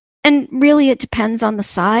necessarily. And really, it depends on the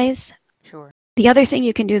size. Sure. The other thing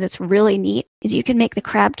you can do that's really neat is you can make the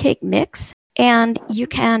crab cake mix and you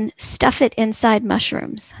can stuff it inside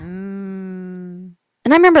mushrooms. And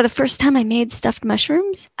I remember the first time I made stuffed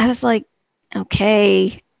mushrooms, I was like,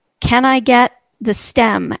 okay, can I get the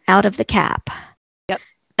stem out of the cap? Yep.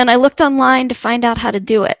 And I looked online to find out how to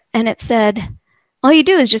do it. And it said, all you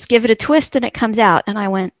do is just give it a twist and it comes out. And I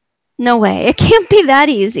went, no way, it can't be that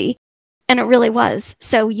easy. And it really was.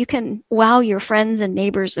 So you can wow your friends and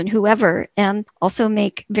neighbors and whoever, and also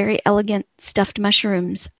make very elegant stuffed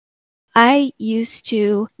mushrooms. I used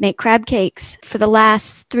to make crab cakes for the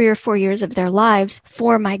last 3 or 4 years of their lives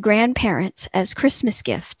for my grandparents as Christmas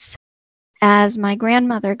gifts. As my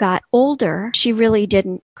grandmother got older, she really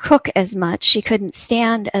didn't cook as much. She couldn't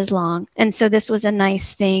stand as long. And so this was a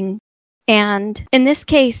nice thing. And in this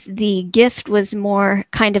case, the gift was more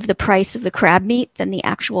kind of the price of the crab meat than the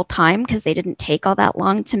actual time because they didn't take all that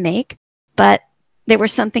long to make. But they were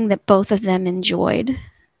something that both of them enjoyed.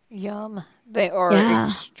 Yum. They are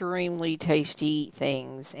extremely tasty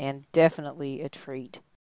things and definitely a treat.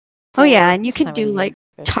 Oh, yeah. And you can do like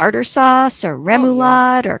tartar sauce or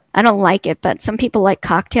remoulade, or I don't like it, but some people like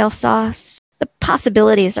cocktail sauce. The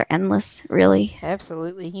possibilities are endless, really.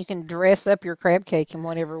 Absolutely. You can dress up your crab cake in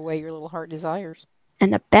whatever way your little heart desires.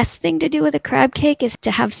 And the best thing to do with a crab cake is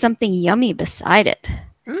to have something yummy beside it.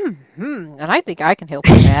 And I think I can help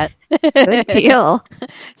with that. Good deal.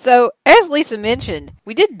 So, as Lisa mentioned,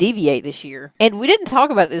 we did deviate this year, and we didn't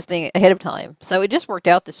talk about this thing ahead of time, so it just worked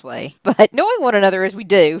out this way. But knowing one another as we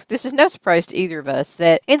do, this is no surprise to either of us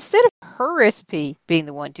that instead of her recipe being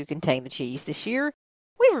the one to contain the cheese this year,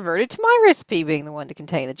 we reverted to my recipe being the one to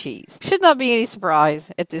contain the cheese. Should not be any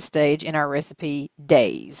surprise at this stage in our recipe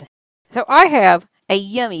days. So I have a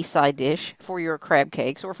yummy side dish for your crab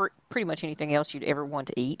cakes, or for pretty much anything else you'd ever want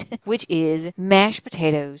to eat, which is mashed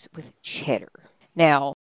potatoes with cheddar.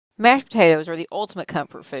 Now, mashed potatoes are the ultimate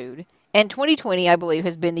comfort food, And 2020, I believe,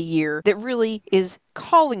 has been the year that really is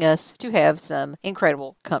calling us to have some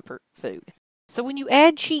incredible comfort food. So when you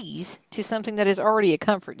add cheese to something that is already a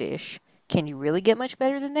comfort dish, can you really get much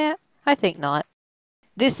better than that? I think not.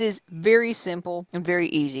 This is very simple and very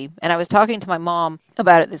easy. And I was talking to my mom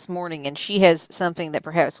about it this morning, and she has something that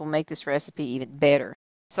perhaps will make this recipe even better.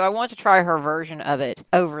 So I want to try her version of it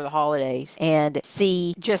over the holidays and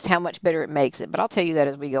see just how much better it makes it. But I'll tell you that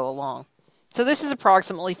as we go along. So this is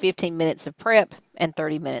approximately 15 minutes of prep and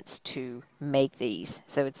 30 minutes to make these.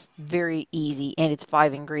 So it's very easy, and it's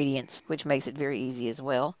 5 ingredients, which makes it very easy as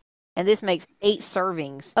well. And this makes 8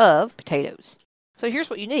 servings of potatoes. So here's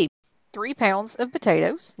what you need. 3 pounds of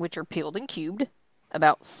potatoes, which are peeled and cubed,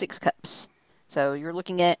 about 6 cups. So you're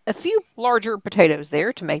looking at a few larger potatoes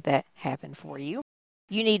there to make that happen for you.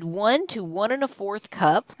 You need 1 to 1 1/4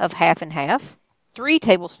 cup of half and half, 3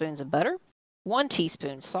 tablespoons of butter, 1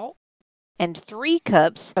 teaspoon salt, and 3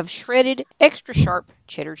 cups of shredded extra sharp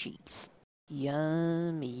cheddar cheese.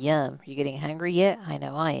 Yum, yum. You getting hungry yet? I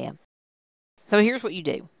know I am. So here's what you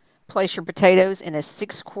do. Place your potatoes in a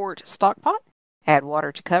 6-quart stock pot, add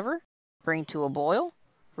water to cover, bring to a boil,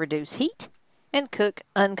 reduce heat, and cook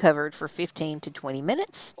uncovered for 15 to 20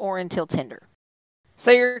 minutes or until tender.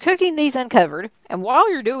 So you're cooking these uncovered, and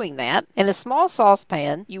while you're doing that, in a small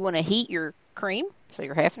saucepan, you want to heat your cream, so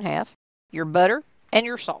your half and half, your butter, and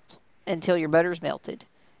your salt until your butter's melted,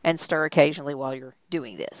 and stir occasionally while you're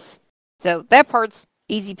doing this. So that part's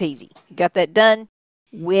easy peasy. You got that done.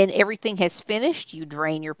 When everything has finished, you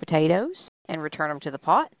drain your potatoes and return them to the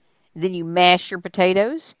pot. Then you mash your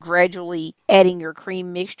potatoes, gradually adding your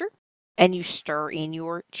cream mixture, and you stir in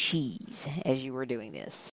your cheese as you are doing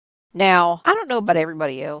this. Now, I don't know about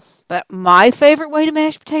everybody else, but my favorite way to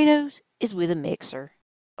mash potatoes is with a mixer.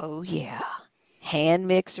 Oh yeah, hand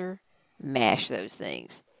mixer, mash those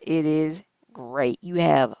things. It is great. You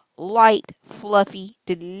have light, fluffy,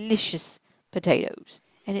 delicious potatoes,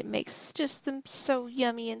 and it makes just them so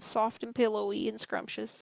yummy and soft and pillowy and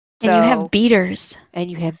scrumptious. And you have beaters.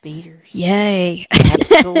 And you have beaters. Yay.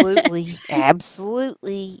 Absolutely.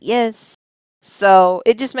 Absolutely. Yes. So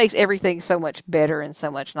it just makes everything so much better and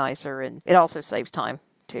so much nicer. And it also saves time,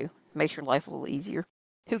 too. Makes your life a little easier.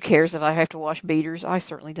 Who cares if I have to wash beaters? I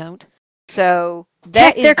certainly don't. So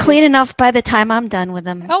that they're clean enough by the time I'm done with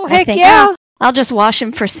them. Oh, heck yeah. I'll just wash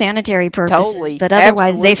them for sanitary purposes. Totally. But otherwise,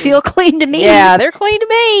 Absolutely. they feel clean to me. Yeah, they're clean to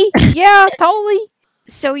me. Yeah, totally.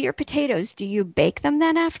 So your potatoes, do you bake them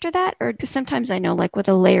then after that? Or sometimes I know, like with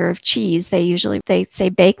a layer of cheese, they say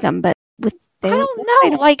bake them, but with I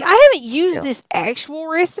don't know. Like, I haven't used this actual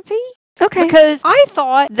recipe. Okay. Because I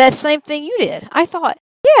thought the same thing you did. I thought,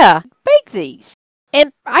 yeah, bake these.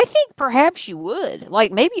 And I think perhaps you would.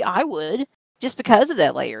 Like, maybe I would. Just because of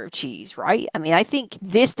that layer of cheese, right? I mean, I think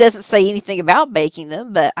this doesn't say anything about baking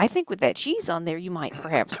them, but I think with that cheese on there, you might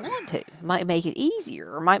perhaps want to. It might make it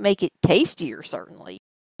easier, or might make it tastier, certainly.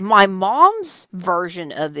 My mom's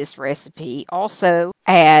version of this recipe also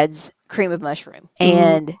adds cream of mushroom.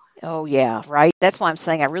 And, oh yeah, right? That's why I'm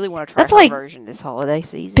saying I really want to try her version this holiday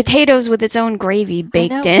season. Potatoes with its own gravy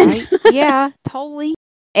baked in. Right? Yeah, totally.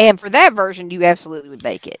 And for that version, you absolutely would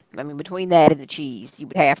bake it. I mean, between that and the cheese, you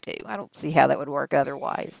would have to. I don't see how that would work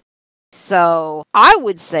otherwise. So I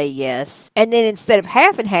would say yes. And then instead of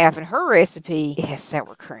half and half in her recipe, it has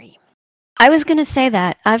sour cream. I was going to say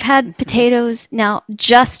that. I've had potatoes now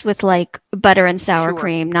just with like butter and sour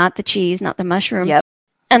cream, not the cheese, not the mushroom. Yep.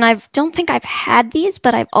 And I don't think I've had these,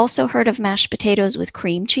 but I've also heard of mashed potatoes with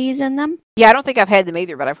cream cheese in them. Yeah, I don't think I've had them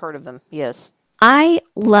either, but I've heard of them. Yes. I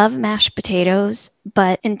love mashed potatoes,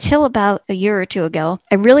 but until about a year or two ago,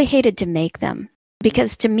 I really hated to make them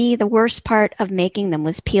because to me, the worst part of making them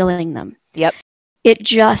was peeling them. Yep. It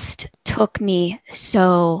just took me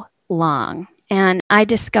so long. And I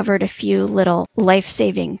discovered a few little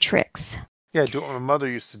life-saving tricks. Yeah, do what my mother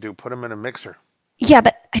used to do. Put them in a mixer. Yeah,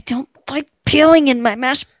 but I don't like peeling in my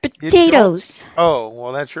mashed potatoes. Oh,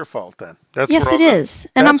 well, that's your fault then. Yes, it is.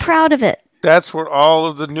 And I'm proud of it. That's where all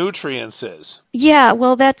of the nutrients is. Yeah,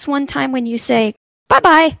 well, that's one time when you say,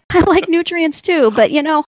 bye-bye. I like nutrients too, but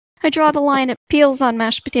I draw the line at peels on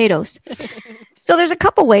mashed potatoes. So there's a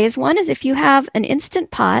couple ways. One is if you have an Instant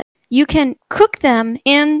Pot, you can cook them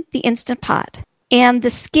in the Instant Pot. And the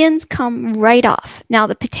skins come right off. Now,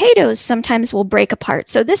 the potatoes sometimes will break apart.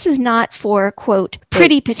 So this is not for, quote,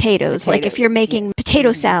 pretty potatoes, like if you're making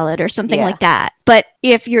potato salad or something like that. But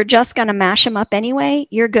if you're just going to mash them up anyway,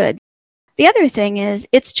 you're good. The other thing is,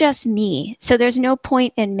 it's just me. So there's no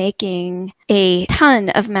point in making a ton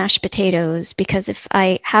of mashed potatoes because if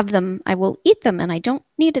I have them, I will eat them and I don't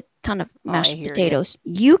need a ton of mashed potatoes.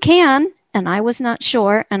 You can, and I was not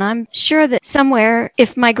sure. And I'm sure that somewhere,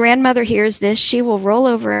 if my grandmother hears this, she will roll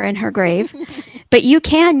over in her grave. But you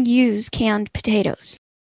can use canned potatoes.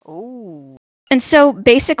 Ooh. And so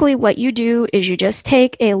basically what you do is you just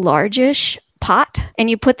take a largish pot and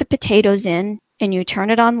you put the potatoes in and you turn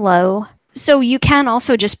it on low. So you can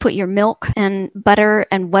also just put your milk and butter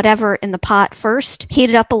and whatever in the pot first. Heat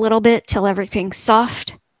it up a little bit till everything's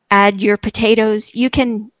soft. Add your potatoes. You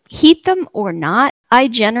can heat them or not. I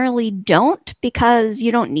generally don't because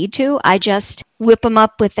you don't need to. I just whip them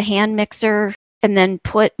up with the hand mixer and then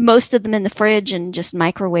put most of them in the fridge and just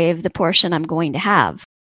microwave the portion I'm going to have.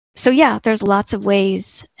 So yeah, there's lots of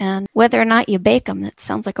ways. And whether or not you bake them, that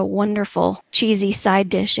sounds like a wonderful cheesy side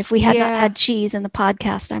dish. If we had not had cheese in the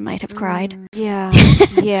podcast, I might have cried.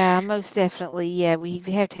 Yeah, most definitely. Yeah, we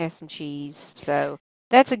have to have some cheese. So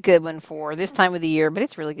that's a good one for this time of the year, but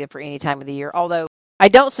it's really good for any time of the year. Although I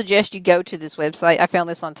don't suggest you go to this website. I found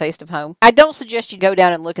this on Taste of Home. I don't suggest you go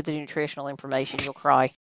down and look at the nutritional information. You'll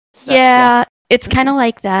cry. So, yeah, it's kind of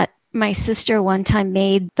like that. My sister one time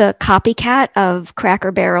made the copycat of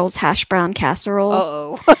Cracker Barrel's hash brown casserole.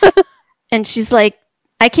 Uh-oh. And she's like,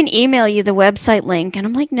 I can email you the website link. And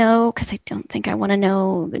I'm like, no, because I don't think I want to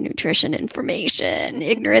know the nutrition information.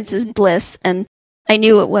 Ignorance is bliss. And I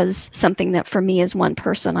knew it was something that for me as one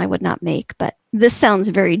person I would not make. But this sounds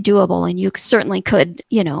very doable. And you certainly could,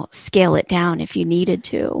 scale it down if you needed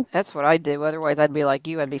to. That's what I'd do. Otherwise, I'd be like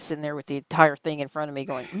you. I'd be sitting there with the entire thing in front of me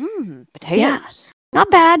going, potatoes. Yeah. Not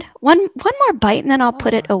bad. One more bite and then I'll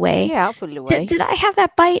put it away. Yeah, I'll put it away. Did I have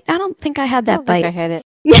that bite? I don't think I had that bite. I had it.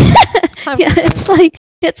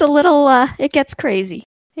 It's a little, it gets crazy.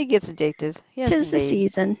 It gets addictive. Yes, 'Tis the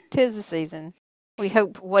season. 'Tis the season. We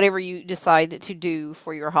hope whatever you decide to do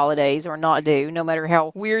for your holidays or not do, no matter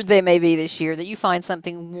how weird they may be this year, that you find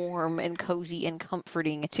something warm and cozy and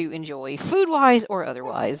comforting to enjoy, food-wise or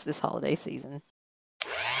otherwise, this holiday season.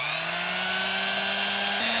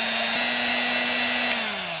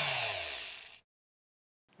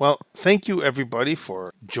 Well, thank you everybody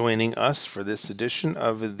for joining us for this edition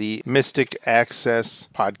of the Mystic Access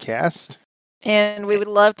podcast. And we would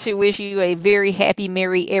love to wish you a very happy,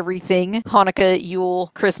 merry everything, Hanukkah, Yule,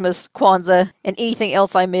 Christmas, Kwanzaa, and anything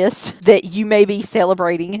else I missed that you may be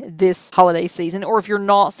celebrating this holiday season. Or if you're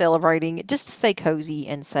not celebrating, just stay cozy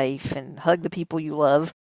and safe and hug the people you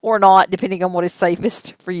love. Or not, depending on what is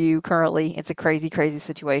safest for you currently. It's a crazy, crazy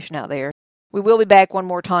situation out there. We will be back one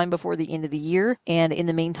more time before the end of the year. And in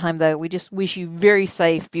the meantime, though, we just wish you very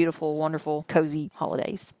safe, beautiful, wonderful, cozy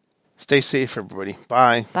holidays. Stay safe, everybody.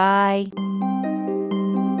 Bye. Bye.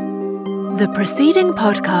 The preceding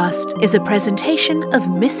podcast is a presentation of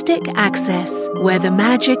Mystic Access, where the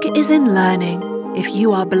magic is in learning. If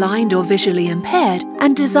you are blind or visually impaired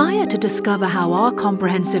and desire to discover how our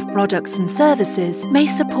comprehensive products and services may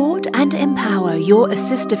support and empower your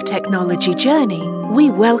assistive technology journey, we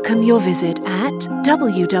welcome your visit at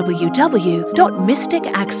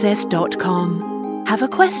www.mysticaccess.com. Have a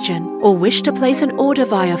question or wish to place an order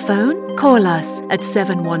via phone? Call us at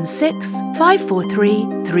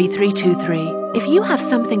 716-543-3323. If you have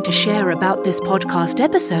something to share about this podcast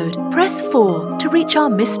episode, press 4 to reach our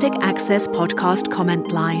Mystic Access podcast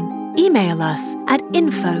comment line. Email us at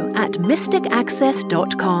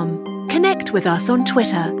info@mysticaccess.com. Connect with us on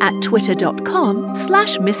Twitter at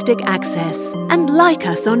twitter.com/mysticaccess and like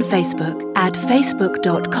us on Facebook at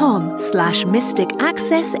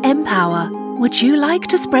facebook.com/mysticaccessempower. Would you like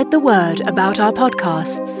to spread the word about our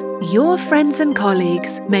podcasts? Your friends and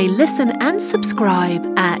colleagues may listen and subscribe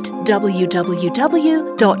at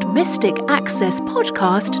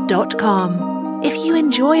www.mysticaccesspodcast.com. If you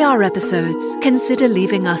enjoy our episodes, consider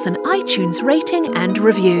leaving us an iTunes rating and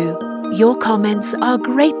review. Your comments are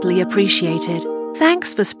greatly appreciated.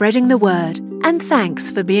 Thanks for spreading the word, and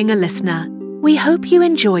thanks for being a listener. We hope you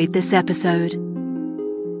enjoyed this episode.